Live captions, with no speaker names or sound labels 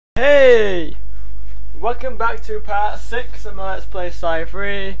Hey! Welcome back to part 6 of my Let's Play Sci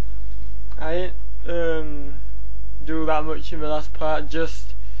 3. I didn't do that much in the last part,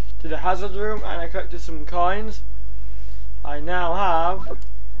 just did a hazard room and I collected some coins. I now have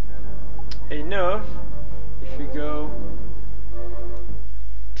enough, if you go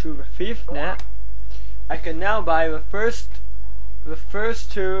to the thief net, I can now buy the first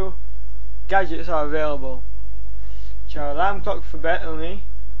 2 gadgets are available. Which are alarm clock for Bentley,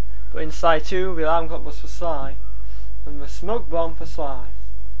 but in Sly 2 the alarm clock was for Sly, and the smoke bomb for Sly.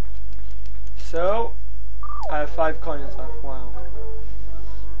 So I have 5 coins left. Wow.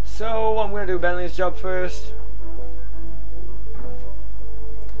 So I'm going to do Bentley's job first,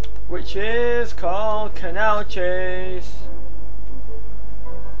 which is called Canal Chase.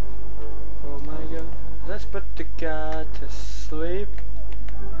 Oh my god. Let's put the guy to sleep.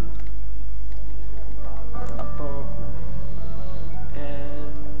 Uh-oh.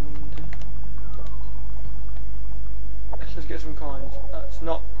 Let's get some coins. Let's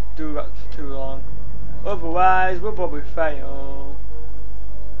not do that for too long, otherwise we'll probably fail.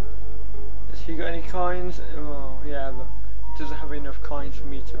 Has he got any coins? Oh yeah, but it doesn't have enough coins for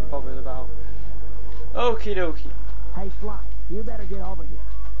me to be bothered about. Okie dokie. Hey Sly, you better get over here.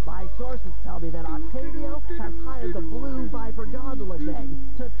 My sources tell me that Octavio has hired the Blue Viper gondola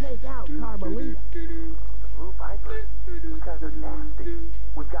gang to take out Carmelita. The Blue Vipers? Those guys are nasty.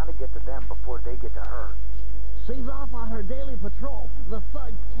 We've got to get to them before they get to her. She's off on her daily patrol. The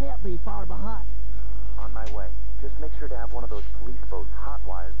thugs can't be far behind. On my way. Just make sure to have one of those police boats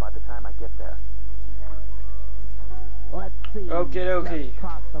hot-wired by the time I get there. Let's see. Okie dokie. Let's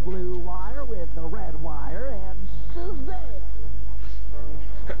cross the blue wire with the red wire and Shazam!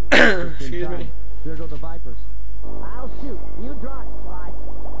 Excuse me. There go the Vipers. I'll shoot. You drive, Sly.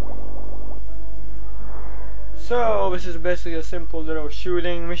 So this is basically a simple little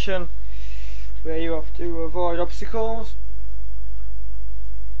shooting mission where you have to avoid obstacles.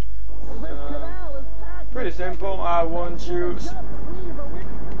 Pretty simple. I one shoots.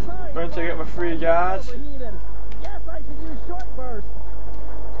 Going to get my 3 guards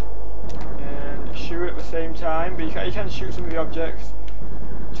and shoot at the same time, but you can shoot some of the objects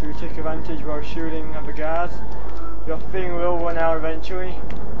to take advantage while shooting at the guards. Your thing will run out eventually,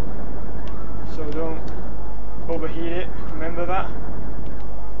 so don't overheat it, remember that.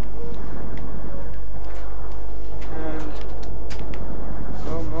 And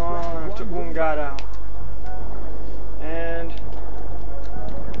come on, I took 1 guard out. And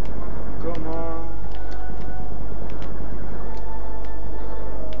come on.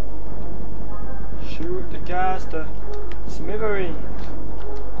 Shoot the guards to smithereens.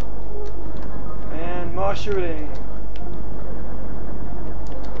 And more shooting.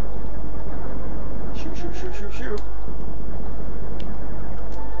 Shoot, shoot, shoot, shoot, shoot.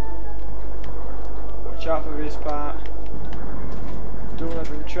 Watch out for this part. Don't let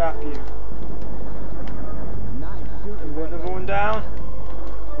them trap you. And another one down.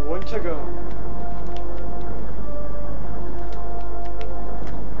 1 to go.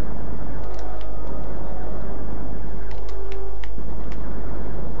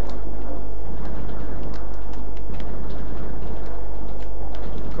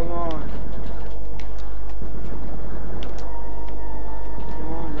 Come on.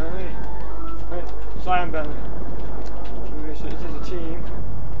 Come on, Bentley. Wait, Cyan Bentley. So this is a team.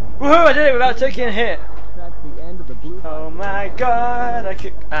 Woohoo! I did it without taking a hit. That's the end of the Blue Oh my god! I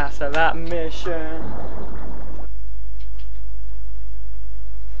kicked ass at that mission.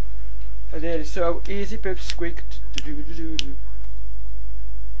 I did it so easy, pipsqueak.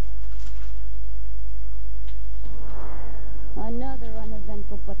 Another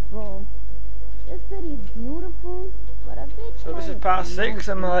uneventful patrol. This city is beautiful, but a bit So this is part 6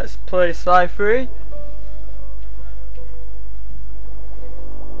 and Let's Play Sci 3.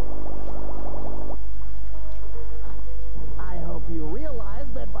 I hope you realize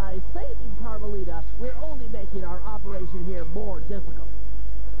that by saving Carmelita, we're only making our operation here more difficult.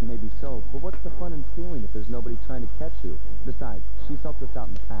 Maybe so, but what's the fun in stealing if there's nobody trying to catch you? Besides, she's helped us out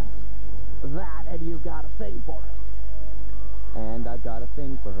in the past. That, and you've got a thing for her. And I've got a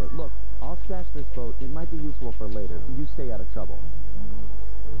thing for her. Look, I'll stash this boat. It might be useful for later. You stay out of trouble.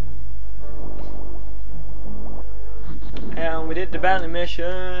 And we did the Bentley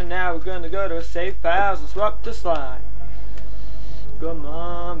mission. Now we're gonna go to a safe house and swap to Sly. Come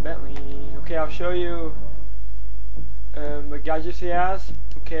on, Bentley. Okay, I'll show you the gadgets he has.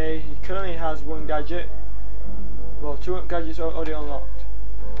 Okay, he currently has 1 gadget. Well, 2 gadgets are already unlocked.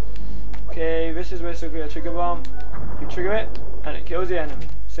 Okay, this is basically a trigger bomb. You trigger it, and it kills the enemy.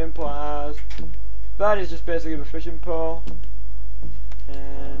 Simple as. That is just basically the fishing pole.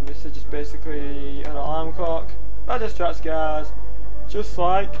 And this is just basically an alarm clock that distracts guys, just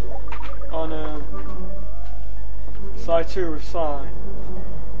like on Sly 2 with Sly.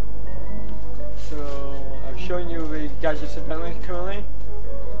 So I've shown you the gadgets apparently currently.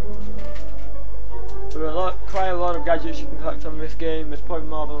 There are quite a lot of gadgets you can collect on this game. There's probably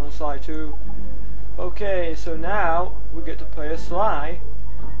more than on Sly 2. Okay, so now we get to play as Sly.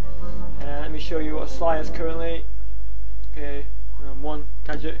 And let me show you what Sly is currently. Okay, one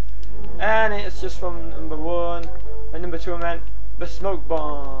gadget. And it's just from number 1. And number 2 I meant the smoke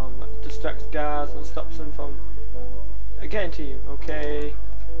bomb. That distracts guards and stops them from getting to you. Okay.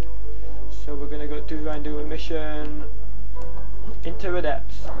 So we're gonna go try and do a mission into the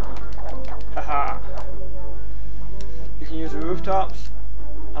depths. Haha. You can use the rooftops,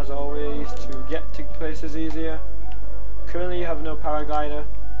 as always, to get to places easier. Currently you have no paraglider,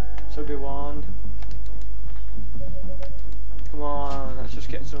 so be warned. Come on, let's just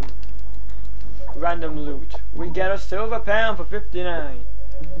get some random loot. We get a silver pen for 59.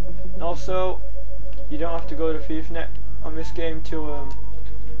 And also, you don't have to go to ThiefNet on this game to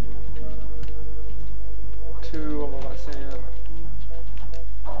what am I about to say now?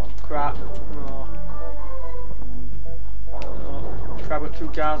 Crap. Oh. Oh. Crap, with 2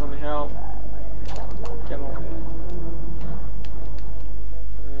 guys on me, help. Get them over here.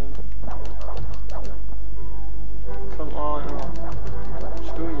 Come on. Oh.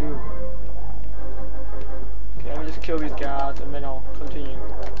 Screw you. Okay, let me just kill these guards and then I'll continue.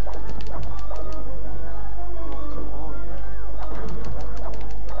 Oh, come on.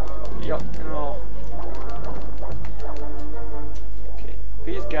 Yup, no.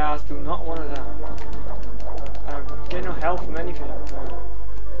 These guys do not want to die. I'm getting no help from anything.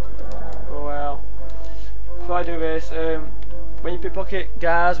 Oh well. Before I do this, when you pickpocket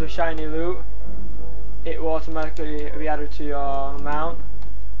guys with shiny loot, it will automatically be added to your mount.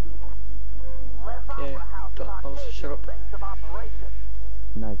 Yeah, I'll shut up.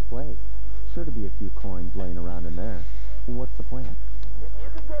 Nice place. Sure to be a few coins laying around in there. What's the plan? If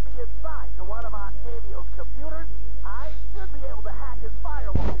you can get me inside to one of Octavio's computers, I should be able to hack his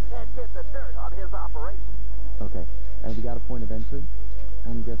firewall and get the dirt on his operation. Okay. Have you got a point of entry?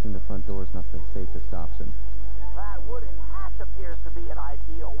 I'm guessing the front door is not the safest option. That wooden hatch appears to be an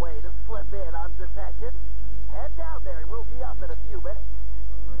ideal way to slip in undetected. Head down there and we'll be up in a few minutes.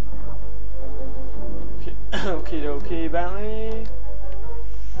 Okie dokie, Bentley.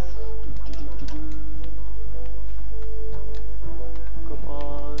 Come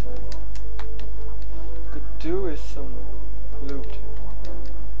on. Could do with some loot.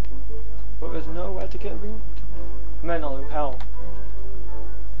 But there's nowhere to get loot. Mental hell.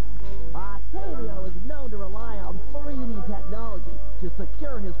 Octavio is known to rely on 3D technology to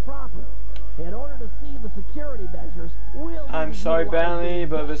secure his property. In order to see the security measures, I'm sorry, Bentley,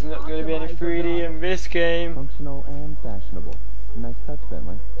 but there's not going to be any 3D in this game. Functional and fashionable. Nice touch,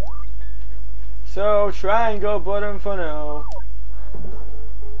 Bentley. So, try and go bottom for now.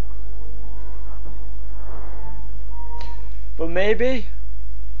 But maybe,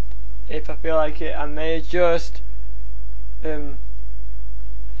 if I feel like it, I may just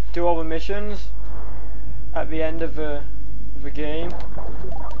do all the missions at the end of the game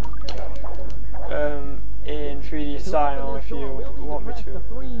in 3D style if you want me to. The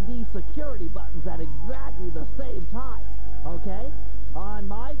 3D security buttons at exactly the same time. Okay? On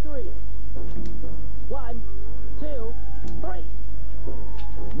my 3. 1, 2, 3.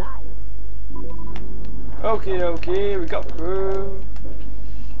 Nice. Okie dokie, we got through.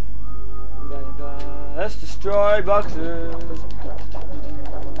 Blah, blah. Let's destroy boxes.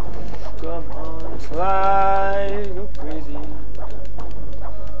 Come on, fly, go crazy.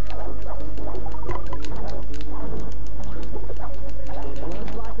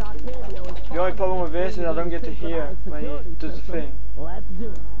 The only problem with this is I don't get to hear when he does the thing. Let's do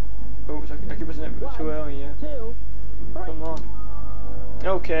it. Oops, I keep pressing it too early, yeah. 2, 3. Come on.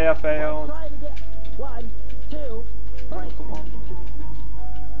 Okay, I failed. Try it again. 1, 2, 3. Come on.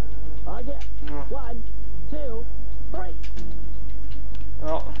 Again. No. 1, 2, 3.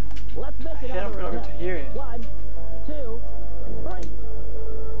 Oh, Let's make it I don't over get to hear it. 1, 2, 3.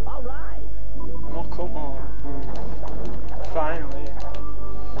 All right. Oh, come on. Finally.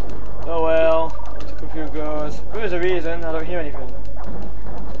 Oh well, took a few goes. There's a reason, I don't hear anything.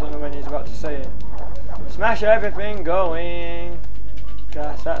 I don't know when he's about to say it. Smash everything going,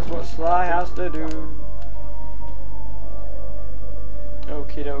 cause that's what Sly has to do.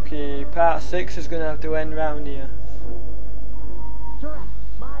 Okie dokie, part 6 is gonna have to end round here. Sure,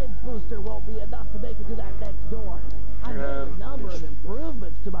 my booster won't be enough to make it to that next door. I've made a number of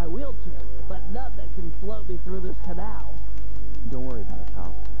improvements to my wheelchair, but none that can float me through this canal. Don't worry about it,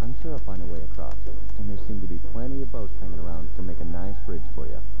 pal. I'm find a way across. And there seem to be plenty of boats hanging around to make a nice bridge for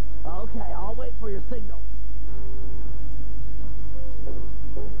you. Okay, I'll wait for your signal.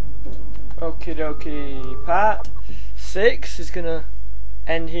 Okie dokie. Part 6 is gonna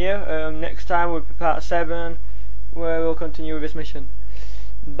end here. Next time will be part 7, where we'll continue with this mission.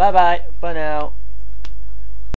 Bye bye for now.